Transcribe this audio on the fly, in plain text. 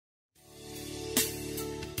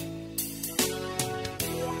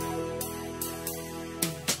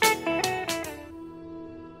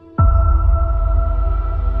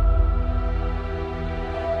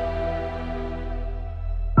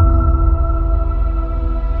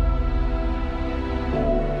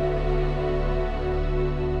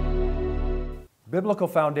Biblical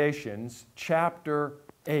Foundations, Chapter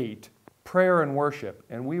 8, Prayer and Worship,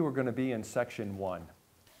 and we were going to be in Section 1.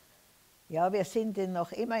 Ja, wir sind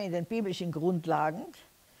noch immer in den biblischen Grundlagen,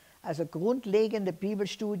 also grundlegende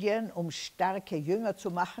Bibelstudien, um starke Jünger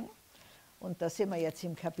zu machen. Und da sind wir jetzt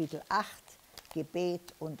im Kapitel 8,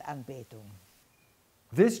 Gebet und Anbetung.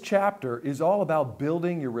 This chapter is all about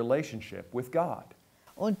building your relationship with God.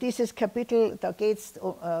 Und dieses Kapitel, da geht es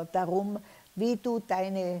darum, wie du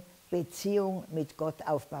deine Beziehung mit Gott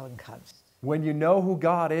aufbauen kannst. When you know who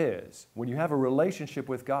God is, when you have a relationship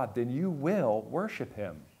with God, then you will worship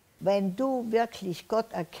Him. Wenn du wirklich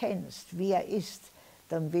Gott erkennst, wie er ist,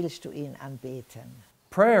 dann willst du ihn anbeten.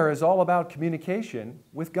 Prayer is all about communication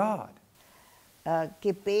with God.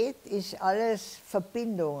 Gebet ist alles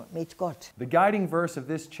Verbindung mit Gott. The guiding verse of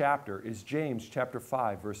this chapter is James chapter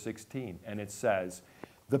 5, verse 16, and it says,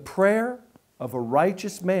 "The prayer of a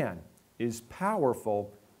righteous man is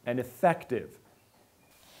powerful and effective."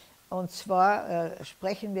 Und zwar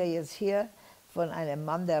sprechen wir jetzt hier von einem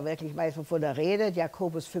Mann, der wirklich weiß, wovon er redet,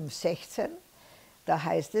 Jakobus 5,16. Da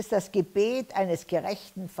heißt es, das Gebet eines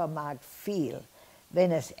Gerechten vermag viel,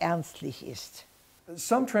 wenn es ernstlich ist.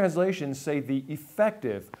 Some translations say the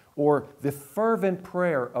effective or the fervent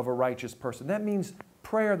prayer of a righteous person. That means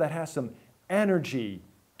prayer that has some energy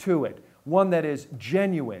to it, one that is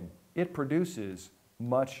genuine. It produces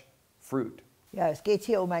much fruit. Ja, es geht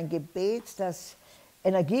hier um ein Gebet, das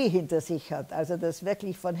Energie hinter sich hat, also das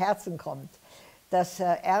wirklich von Herzen kommt, das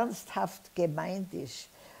ernsthaft gemeint ist,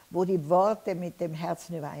 wo die Worte mit dem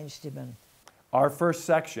Herzen übereinstimmen. Our first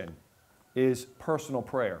section is personal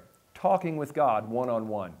prayer, talking with God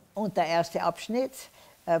one-on-one. Und der erste Abschnitt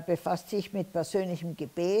befasst sich mit persönlichem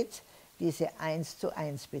Gebet, diese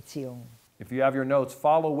 1:1 Beziehung. If you have your notes,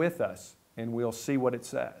 follow with us and we'll see what it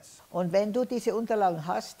says. Und wenn du diese Unterlagen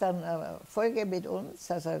hast, dann folge mit uns,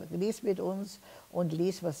 also lies mit uns und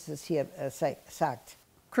lies, was es hier sagt.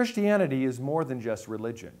 Christianity is more than just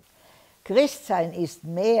religion. Christsein ist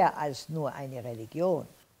mehr als nur eine Religion.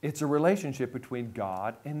 It's a relationship between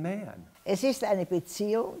God and man. Es ist eine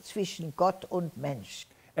Beziehung zwischen Gott und Mensch.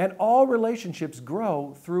 And all relationships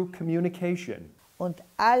grow through communication. Und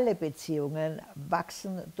alle Beziehungen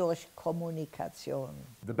wachsen durch Kommunikation.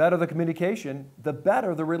 The better the communication, the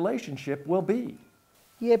better the relationship will be.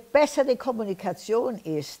 Je besser die Kommunikation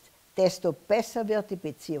ist, desto besser wird die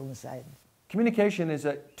Beziehung sein. Communication is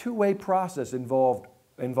a two-way process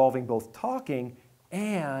involving both talking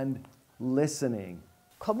and listening.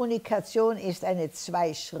 Kommunikation ist ein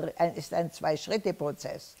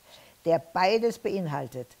Zwei-Schritte-Prozess, der beides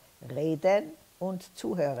beinhaltet, reden und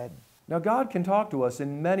zuhören. Now God can talk to us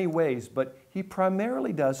in many ways, but He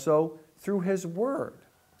primarily does so through His Word.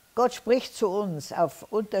 Gott spricht zu uns auf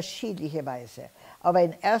unterschiedliche Weise, aber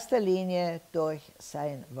in erster Linie durch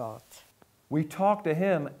sein Wort. We talk to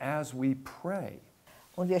Him as we pray.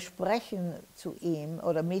 Und wir sprechen zu ihm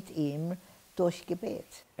oder mit ihm durch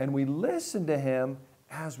Gebet. And we listen to Him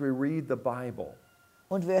as we read the Bible.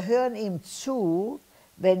 Und wir hören ihm zu,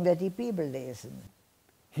 wenn wir die Bibel lesen.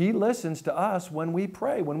 He listens to us when we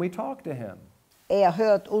pray, when we talk to Him. Er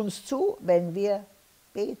hört uns zu, wenn wir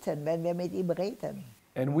beten, wenn wir mit ihm reden.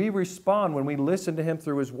 And we respond when we listen to Him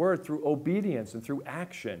through His Word, through obedience and through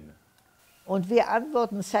action. Und wir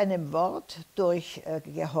antworten seinem Wort durch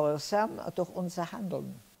Gehorsam, durch unser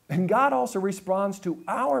Handeln. And God also responds to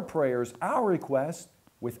our prayers, our requests,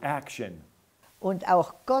 with action. Und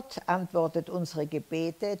auch Gott antwortet unsere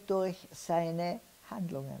Gebete durch seine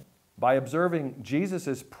Handlungen. By observing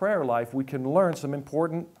Jesus' prayer life, we can learn some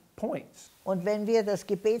important points. Und wenn wir das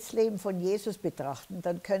Gebetsleben von Jesus betrachten,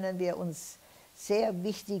 dann können wir uns sehr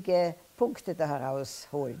wichtige Punkte da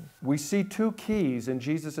herausholen. We see two keys in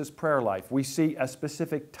Jesus' prayer life. We see a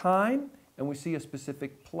specific time and we see a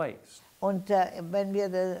specific place. Und wenn wir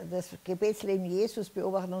das Gebetsleben Jesus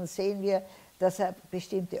beobachten, dann sehen wir, dass er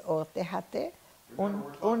bestimmte Orte hatte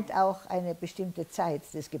und auch eine bestimmte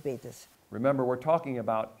Zeit des Gebetes. Remember, we're talking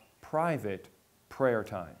about private prayer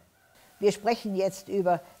time. Wir sprechen jetzt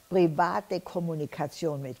über private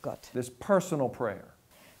Kommunikation mit Gott. This personal prayer.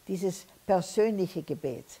 Dieses persönliche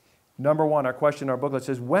Gebet. Number one, our question in our booklet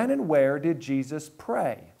says, when and where did Jesus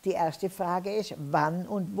pray? Die erste Frage ist, wann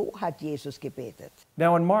und wo hat Jesus gebetet?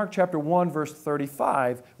 Now in Mark chapter 1, verse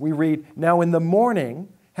 35, we read, "Now in the morning,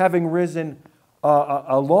 having risen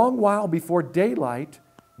a long while before daylight,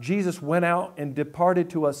 Jesus went out and departed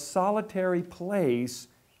to a solitary place,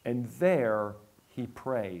 and there he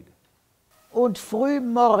prayed." Und früh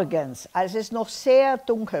morgens, als es noch sehr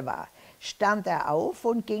dunkel war, stand er auf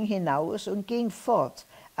und ging hinaus und ging fort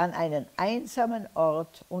an einen einsamen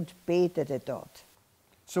Ort und betete dort.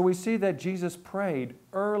 So we see that Jesus prayed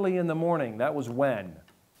early in the morning. That was when?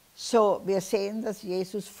 So, wir sehen, dass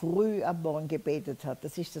Jesus früh am Morgen gebetet hat.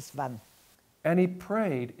 Das ist das Wann. And he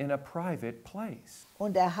prayed in a private place.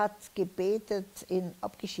 Und hat gebetet in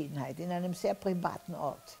Abgeschiedenheit, in einem sehr privaten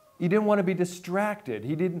Ort. He didn't want to be distracted.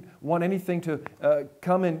 He didn't want anything to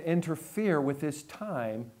come and interfere with his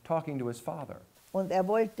time talking to his Father. Und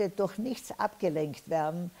wollte durch nichts abgelenkt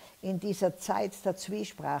werden in dieser Zeit der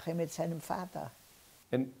Zwiesprache mit seinem Vater.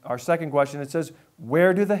 And our second question, it says,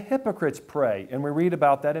 where do the hypocrites pray? And we read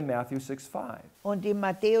about that in Matthew 6:5. Und in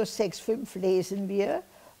Matthäus 6,5 lesen wir,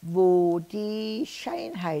 wo die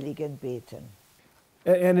Scheinheiligen beten.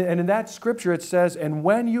 And in that scripture it says, and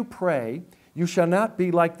when you pray, you shall not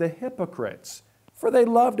be like the hypocrites, for they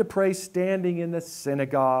love to pray standing in the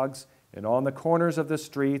synagogues and on the corners of the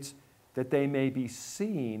streets, that they may be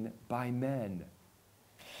seen by men.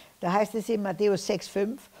 Da heißt es in Matthäus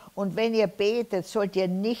 6,5, und wenn ihr betet, sollt ihr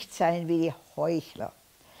nicht sein wie die Heuchler,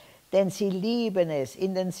 denn sie lieben es,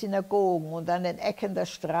 in den Synagogen und an den Ecken der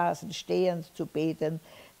Straßen stehend zu beten,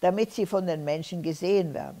 damit sie von den Menschen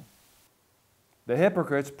gesehen werden. The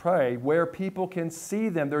hypocrites pray where people can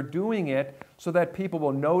see them. They're doing it so that people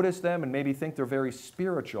will notice them and maybe think they're very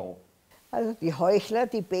spiritual. Also die Heuchler,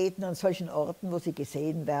 die beten an solchen Orten, wo sie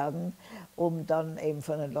gesehen werden, um dann eben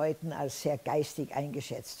von den Leuten als sehr geistig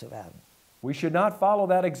eingeschätzt zu werden. We should not follow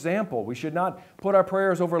that example. We should not put our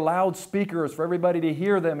prayers over loudspeakers for everybody to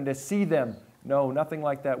hear them and to see them. No, nothing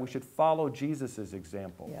like that. We should follow Jesus'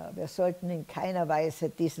 example. Ja, wir sollten in keiner Weise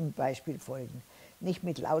diesem Beispiel folgen. Nicht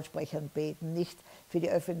mit Lautsprechern beten, nicht für die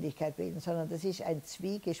Öffentlichkeit beten, sondern das ist ein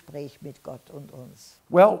Zwiegespräch mit Gott und uns.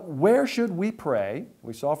 Well, where should we pray?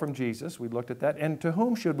 We saw from Jesus, we looked at that. And to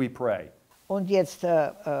whom should we pray? Und jetzt,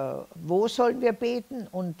 wo sollen wir beten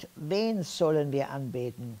und wen sollen wir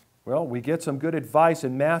anbeten? Well, we get some good advice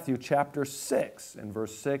in Matthew chapter 6, in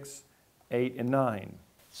verse 6, 8, and 9.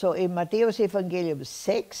 So im Matthäus-Evangelium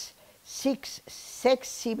 6,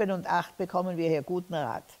 7 und 8 bekommen wir hier guten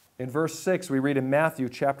Rat. In verse 6, we read in Matthew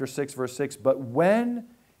chapter 6, verse 6, when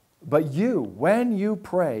you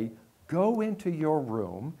pray, go into your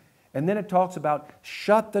room. And then it talks about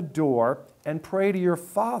shut the door and pray to your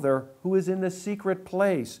Father who is in the secret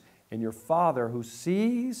place. And your Father who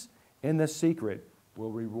sees in the secret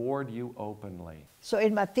will reward you openly. So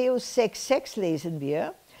in Matthäus 6,6 lesen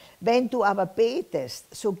wir, wenn du aber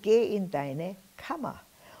betest, so geh in deine Kammer.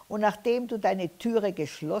 Und nachdem du deine Türe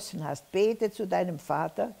geschlossen hast, bete zu deinem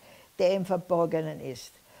Vater, der im Verborgenen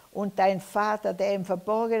ist. Und dein Vater, der im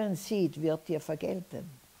Verborgenen sieht, wird dir vergelten.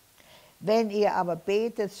 Wenn ihr aber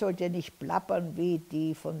betet, sollt ihr nicht plappern wie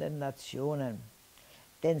die von den Nationen,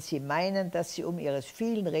 denn sie meinen, dass sie ihres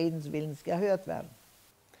vielen Redens willens gehört werden.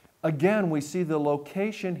 Again, we see the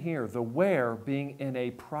location here, the where being in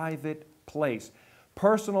a private place.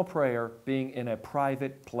 Personal prayer being in a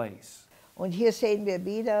private place. Und hier sehen wir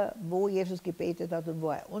wieder, wo Jesus gebetet hat und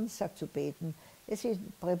wo uns sagt zu beten. Es ist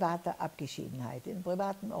in privater Abgeschiedenheit, in einem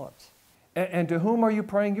privaten Ort. And to whom are you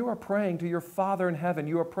praying? You are praying to your Father in heaven.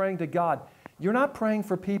 You are praying to God. You're not praying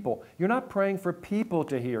for people. You're not praying for people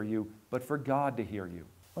to hear you, but for God to hear you.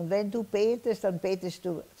 Und wenn du betest, dann betest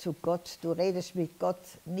du zu Gott. Du redest mit Gott,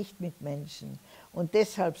 nicht mit Menschen. Und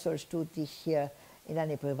deshalb sollst du dich hier in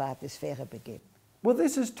eine private Sphäre begeben. Well,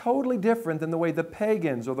 this is totally different than the way the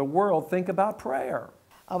pagans or the world think about prayer.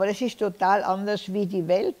 Aber das ist total anders, wie die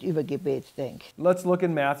Welt über Gebet denkt. Let's look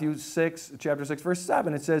in Matthew 6, chapter 6, verse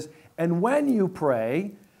 7. It says, and when you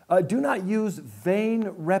pray, do not use vain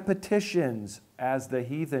repetitions as the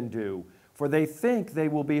heathen do, for they think they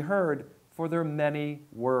will be heard for their many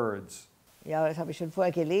words. Ja, das habe ich schon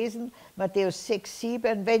vorher gelesen. Matthäus 6,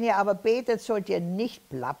 7. Wenn ihr aber betet, sollt ihr nicht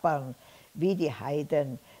plappern wie die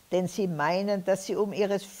Heiden, denn sie meinen, dass sie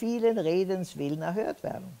ihres vielen Redens willen erhört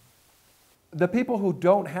werden. The people who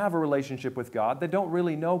don't have a relationship with God, they don't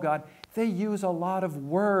really know God, they use a lot of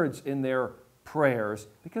words in their prayers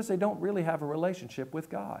because they don't really have a relationship with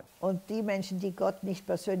God. Und die Menschen, die Gott nicht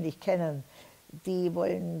persönlich kennen, die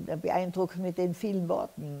wollen beeindrucken mit den vielen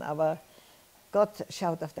Worten, aber Gott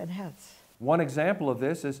schaut auf dein Herz. One example of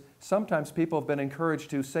this is sometimes people have been encouraged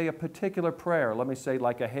to say a particular prayer, let me say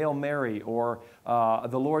like a Hail Mary or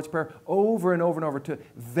the Lord's Prayer, over and over and over, to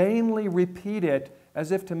vainly repeat it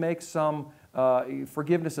as if to make some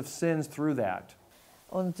forgiveness of sins through that.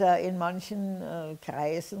 Und in manchen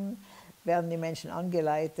Kreisen werden die Menschen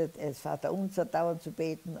angeleitet, es Vaterunser dauernd zu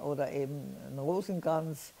beten oder eben einen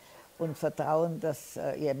Rosenkranz und vertrauen, dass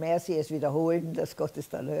je mehr sie es wiederholen, dass Gott es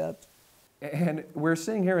dann hört. And we're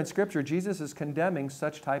seeing here in Scripture, Jesus is condemning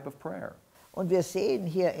such type of prayer. Und wir sehen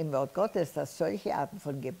hier im Wort Gottes, dass solche Arten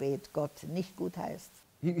von Gebet Gott nicht gut heißt.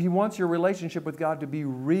 He wants your relationship with God to be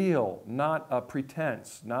real, not a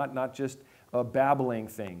pretense, not just babbling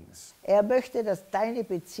things. Er möchte, dass deine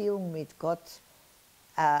Beziehung mit Gott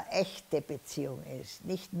eine echte Beziehung ist,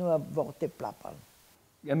 nicht nur Worte plappern.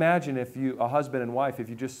 Imagine if you, a husband and wife, if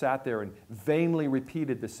you just sat there and vainly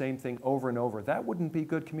repeated the same thing over and over. That wouldn't be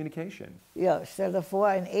good communication. Ja, stell dir vor,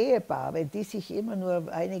 ein Ehepaar, wenn die sich immer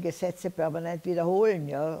nur einige Sätze permanent wiederholen,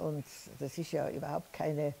 ja, und das ist ja überhaupt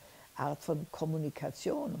keine Art von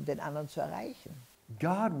Kommunikation, um den anderen zu erreichen.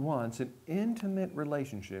 God wants an intimate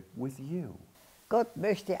relationship with you. Gott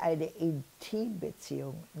möchte eine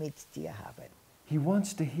Intimbeziehung mit dir haben. He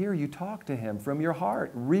wants to hear you talk to him from your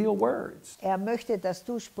heart, real words. Er möchte, dass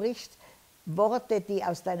du sprichst Worte, die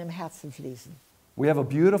aus deinem Herzen fließen. We have a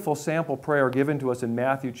beautiful sample prayer given to us in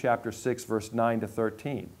Matthew chapter 6, verse 9 to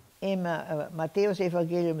 13. Im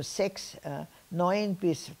Matthäus-Evangelium 6, 9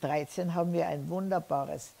 bis 13 haben wir ein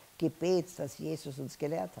wunderbares Gebet, das Jesus uns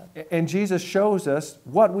gelehrt hat. And Jesus shows us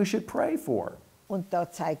what we should pray for. Und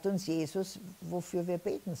da zeigt uns Jesus, wofür wir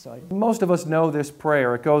beten sollen. Most of us know this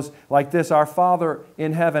prayer. It goes like this: Our Father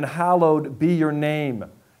in heaven, hallowed be your name.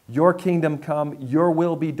 Your kingdom come, your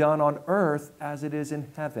will be done on earth as it is in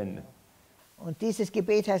heaven. Und dieses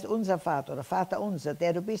Gebet heißt unser Vater oder Vater unser,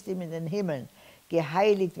 der du bist in den Himmeln.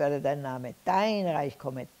 Geheiligt werde dein Name, dein Reich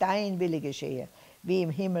komme, dein Wille geschehe, wie im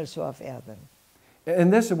Himmel so auf Erden.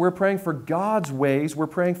 And this, we're praying for God's ways. We're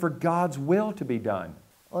praying for God's will to be done.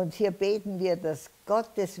 Und hier beten wir, dass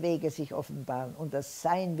Gottes Wege sich offenbaren und dass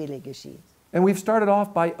sein Wille geschieht. And we've started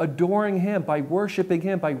off by adoring Him, by worshiping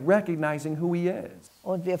Him, by recognizing who He is.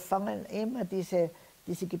 Und wir fangen immer diese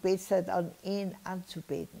Gebetszeit an, ihn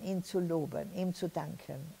anzubeten, ihn zu loben, ihm zu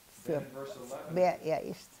danken, für wer er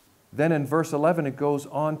ist. Then in verse 11 it goes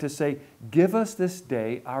on to say, Give us this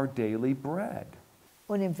day our daily bread.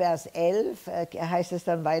 Und im Vers 11 heißt es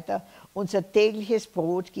dann weiter, unser tägliches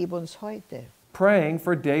Brot gib uns heute. Praying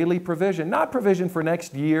for daily provision. Not provision for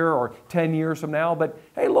next year or 10 years from now, but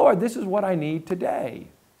hey Lord, this is what I need today.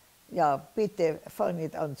 Ja, bitte fang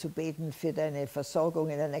nicht an zu beten für deine Versorgung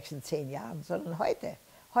in den nächsten 10 Jahren, sondern heute.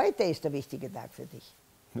 Heute ist der wichtige Tag für dich.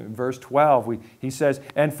 In verse 12, he says,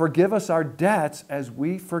 And forgive us our debts as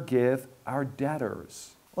we forgive our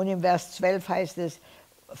debtors. Und im Vers 12 heißt es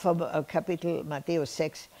vom Kapitel Matthäus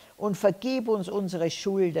 6, und vergib uns unsere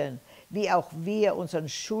Schulden, wie auch wir unseren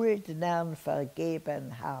Schuldnern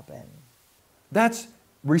vergeben haben. That's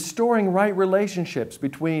restoring right relationships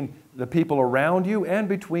between the people around you and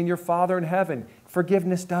between your Father in heaven.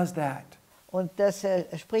 Forgiveness does that. Und das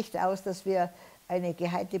spricht aus, dass wir eine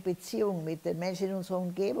geheilte Beziehung mit den Menschen in unserer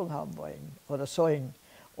Umgebung haben wollen oder sollen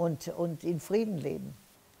und in Frieden leben.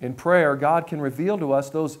 In prayer, God can reveal to us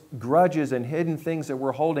those grudges and hidden things that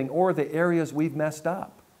we're holding or the areas we've messed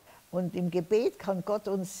up. Und im Gebet kann Gott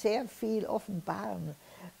uns sehr viel offenbaren,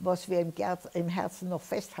 was wir im Herzen noch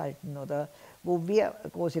festhalten oder wo wir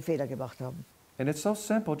große Fehler gemacht haben. And it's so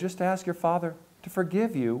simple. Just ask your Father to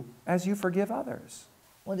forgive you as you forgive others.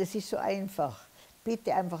 Und es ist so einfach.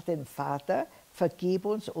 Bitte einfach den Vater, vergib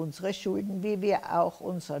uns unsere Schulden, wie wir auch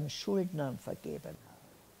unseren Schuldnern vergeben.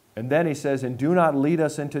 And then he says, And do not lead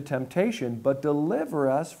us into temptation, but deliver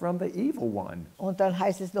us from the evil one. Und dann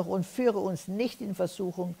heißt es noch, und führe uns nicht in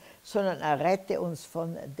Versuchung, sondern errette uns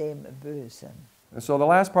von dem Bösen. And so the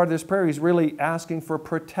last part of this prayer, he's really asking for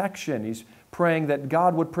protection. He's praying that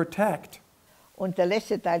God would protect. Und der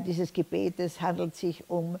letzte Teil dieses Gebetes handelt sich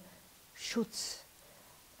um Schutz.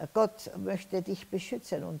 Gott möchte dich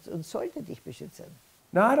beschützen und sollte dich beschützen.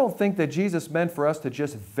 Now, I don't think that Jesus meant for us to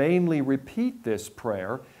just vainly repeat this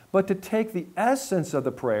prayer, but to take the essence of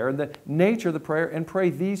the prayer and the nature of the prayer and pray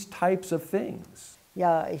these types of things.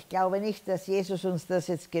 Ja, ich glaube nicht, dass Jesus uns das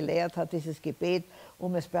jetzt gelehrt hat, dieses Gebet,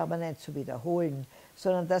 um es permanent zu wiederholen,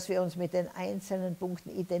 sondern dass wir uns mit den einzelnen Punkten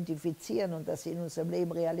identifizieren und dass sie in unserem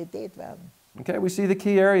Leben Realität werden. Okay, we see the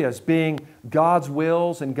key areas being God's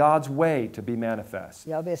wills and God's way to be manifest.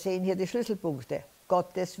 Ja, wir sehen hier die Schlüsselpunkte.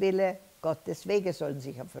 Gottes Wille, Gottes Wege sollen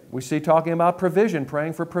sich erfüllen. We see talking about provision,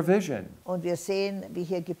 praying for provision. Und wir sehen, wie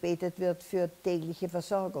hier gebetet wird für tägliche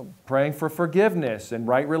Versorgung. Praying for forgiveness and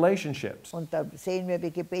right relationships. Und da sehen wir,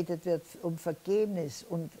 wie gebetet wird um Vergebnis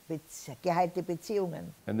und geheilte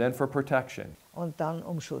Beziehungen. And then for protection. Und dann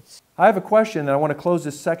um Schutz. I have a question that I want to close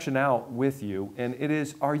this section out with you, and it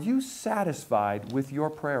is, are you satisfied with your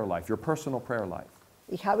prayer life, your personal prayer life?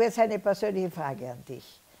 Ich habe jetzt eine persönliche Frage an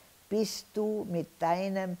dich. Bist du mit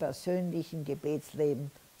deinem persönlichen Gebetsleben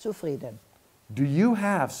zufrieden? Do you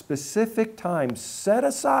have specific time set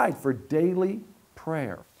aside for daily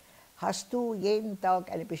prayer? Hast du jeden Tag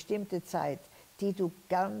eine bestimmte Zeit, die du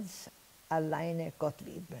ganz alleine Gott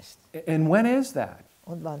widmest. And when is that?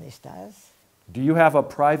 Und wann ist das? Do you have a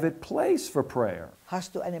private place for prayer?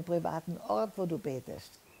 Hast du einen privaten Ort, wo du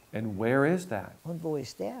betest? And where is that? Und wo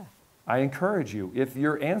ist der? I encourage you, if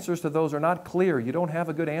your answers to those are not clear, you don't have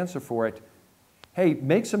a good answer for it, hey,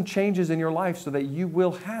 make some changes in your life so that you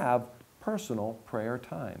will have personal prayer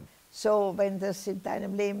time. So, wenn das in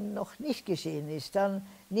deinem Leben noch nicht geschehen ist, dann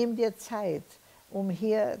nimm dir Zeit, um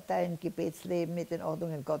hier dein Gebetsleben mit den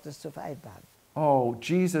Ordnungen Gottes zu vereinbaren. Oh,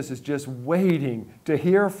 Jesus is just waiting to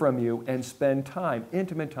hear from you and spend time,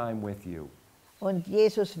 intimate time with you. Und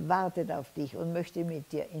Jesus wartet auf dich und möchte mit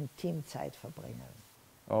dir Intimzeit verbringen.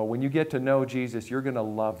 Oh, when you get to know Jesus, you're going to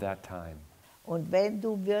love that time. Und wenn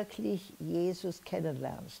du wirklich Jesus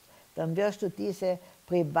kennenlernst, dann wirst du diese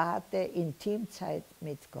private Intimzeit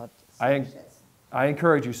mit Gott I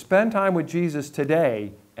encourage you, spend time with Jesus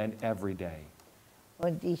today and every day.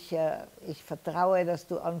 Und ich vertraue, dass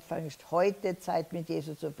du anfängst, heute Zeit mit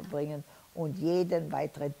Jesus zu verbringen und jeden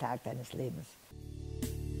weiteren Tag deines Lebens.